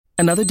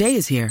Another day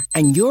is here,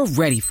 and you're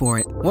ready for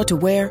it. What to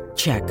wear?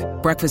 Check.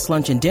 Breakfast,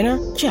 lunch, and dinner?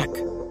 Check.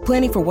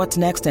 Planning for what's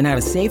next and how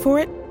to save for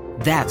it?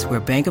 That's where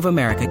Bank of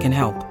America can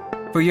help.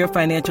 For your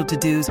financial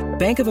to-dos,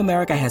 Bank of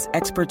America has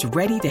experts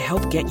ready to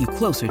help get you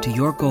closer to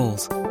your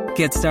goals.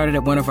 Get started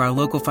at one of our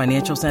local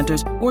financial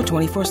centers or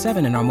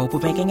 24/7 in our mobile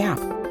banking app.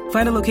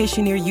 Find a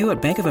location near you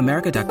at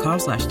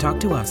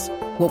bankofamerica.com/talktous.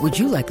 What would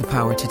you like the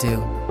power to do?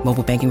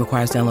 Mobile banking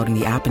requires downloading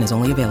the app and is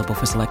only available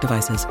for select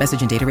devices.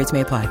 Message and data rates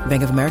may apply.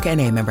 Bank of America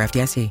N.A., member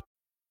FDIC.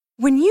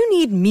 When you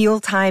need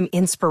mealtime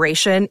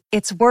inspiration,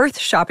 it's worth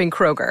shopping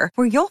Kroger,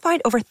 where you'll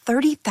find over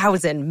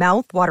 30,000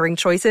 mouth-watering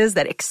choices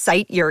that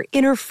excite your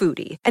inner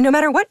foodie. And no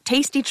matter what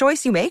tasty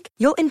choice you make,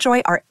 you'll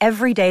enjoy our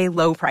everyday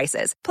low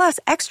prices, plus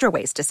extra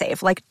ways to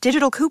save, like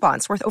digital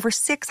coupons worth over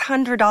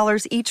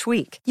 $600 each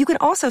week. You can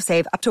also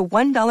save up to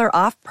 $1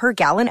 off per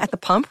gallon at the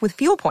pump with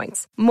fuel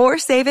points. More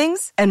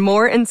savings and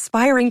more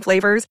inspiring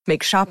flavors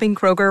make shopping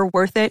Kroger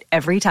worth it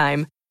every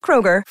time.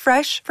 Kroger,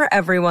 fresh for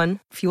everyone.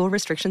 Fuel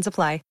restrictions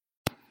apply.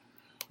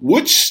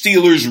 Which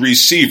Steelers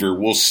receiver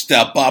will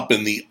step up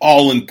in the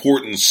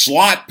all-important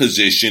slot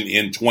position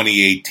in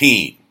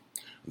 2018?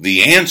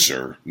 The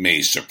answer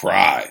may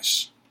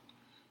surprise.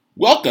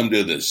 Welcome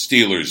to the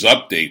Steelers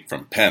Update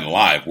from Penn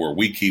Live, where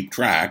we keep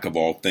track of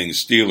all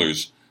things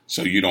Steelers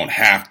so you don't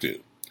have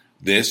to.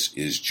 This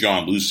is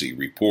John Lucy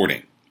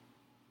reporting.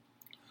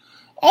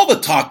 All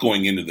the talk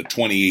going into the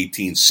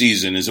 2018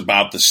 season is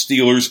about the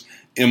Steelers'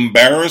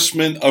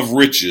 embarrassment of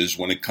riches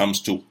when it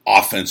comes to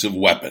offensive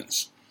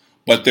weapons.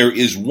 But there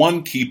is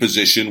one key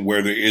position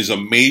where there is a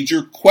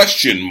major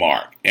question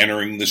mark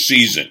entering the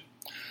season.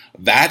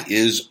 That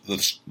is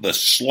the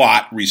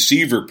slot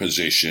receiver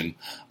position,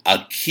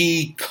 a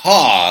key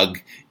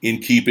cog in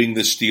keeping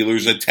the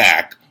Steelers'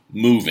 attack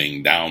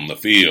moving down the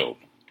field.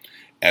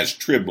 As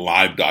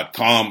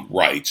TribLive.com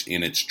writes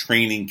in its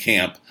training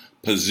camp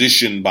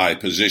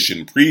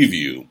position-by-position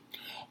preview,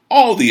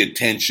 all the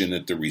attention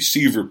at the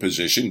receiver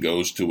position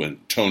goes to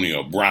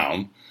Antonio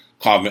Brown,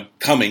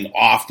 coming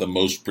off the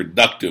most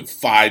productive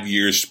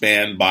 5-year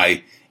span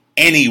by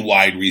any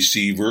wide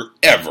receiver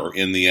ever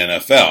in the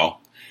NFL,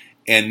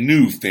 and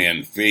new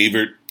fan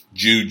favorite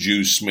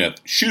Juju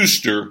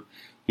Smith-Schuster,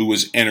 who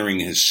was entering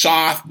his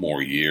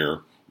sophomore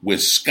year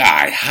with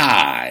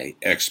sky-high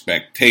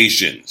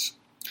expectations.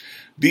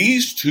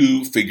 These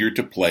two figure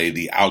to play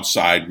the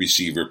outside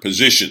receiver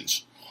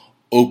positions,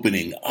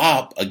 opening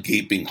up a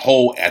gaping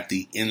hole at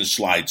the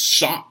inside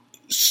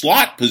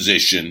slot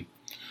position,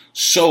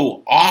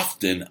 so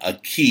often a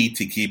key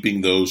to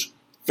keeping those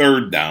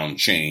third down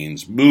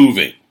chains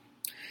moving.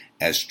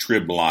 As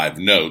Trib Live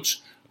notes,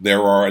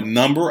 there are a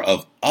number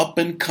of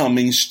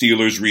up-and-coming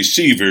Steelers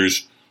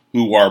receivers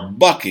who are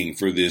bucking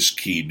for this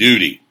key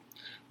duty.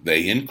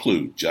 They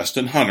include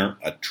Justin Hunter,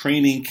 a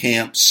training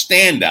camp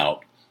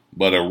standout,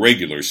 but a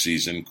regular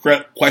season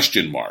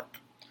question mark.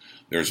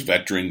 There's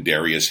veteran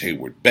Darius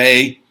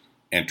Hayward-Bay,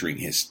 entering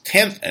his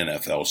 10th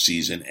NFL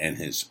season and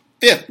his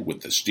 5th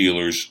with the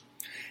Steelers,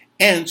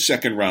 and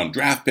second-round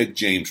draft pick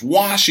James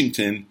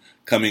Washington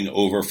coming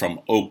over from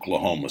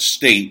Oklahoma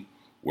State,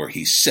 where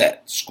he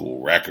set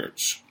school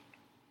records.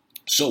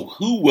 So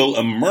who will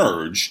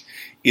emerge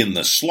in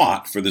the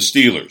slot for the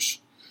Steelers?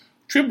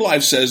 Trib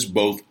Live says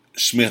both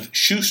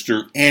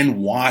Smith-Schuster and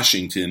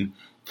Washington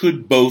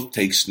could both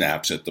take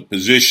snaps at the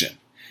position.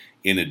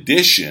 In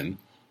addition,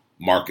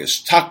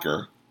 Marcus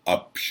Tucker,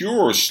 a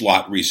pure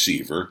slot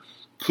receiver,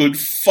 could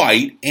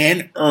fight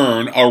and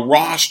earn a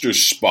roster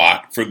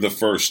spot for the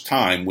first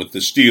time with the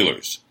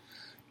Steelers.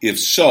 If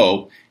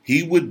so,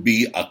 he would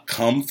be a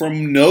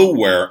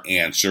come-from-nowhere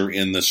answer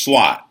in the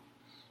slot.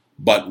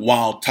 But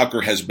while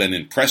Tucker has been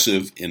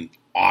impressive in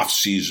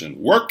off-season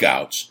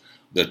workouts,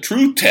 the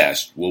true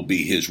test will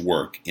be his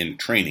work in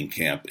training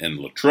camp in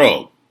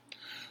Latrobe.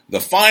 The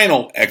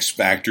final X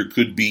factor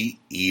could be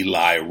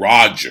Eli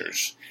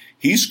Rogers.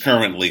 He's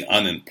currently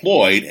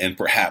unemployed and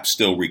perhaps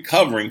still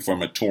recovering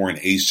from a torn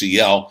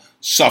ACL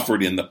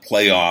suffered in the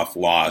playoff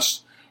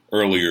loss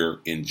earlier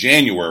in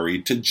January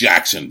to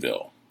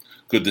Jacksonville.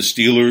 Could the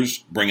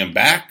Steelers bring him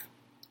back?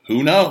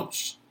 Who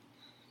knows?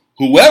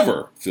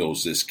 Whoever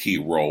fills this key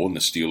role in the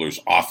Steelers'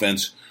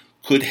 offense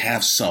could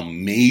have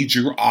some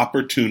major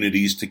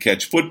opportunities to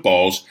catch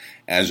footballs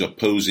as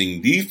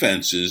opposing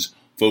defenses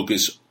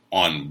focus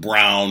on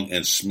Brown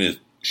and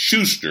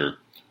Smith-Schuster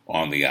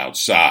on the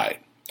outside.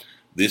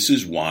 This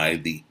is why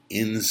the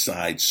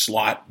inside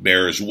slot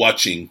bears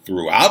watching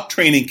throughout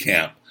training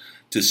camp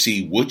to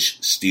see which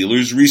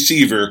Steelers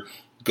receiver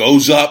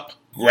goes up,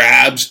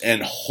 grabs,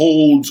 and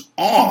holds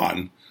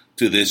on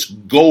to this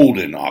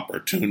golden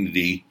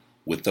opportunity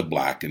with the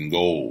black and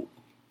gold.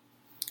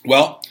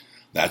 Well,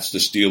 that's the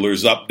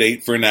Steelers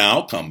update for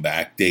now. Come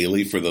back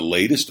daily for the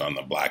latest on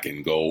the black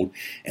and gold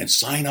and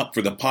sign up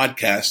for the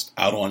podcast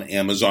out on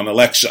Amazon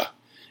Alexa.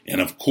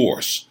 And of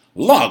course,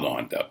 log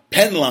on to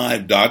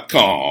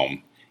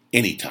PennLive.com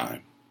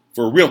anytime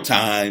for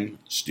real-time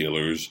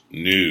Steelers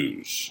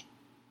news.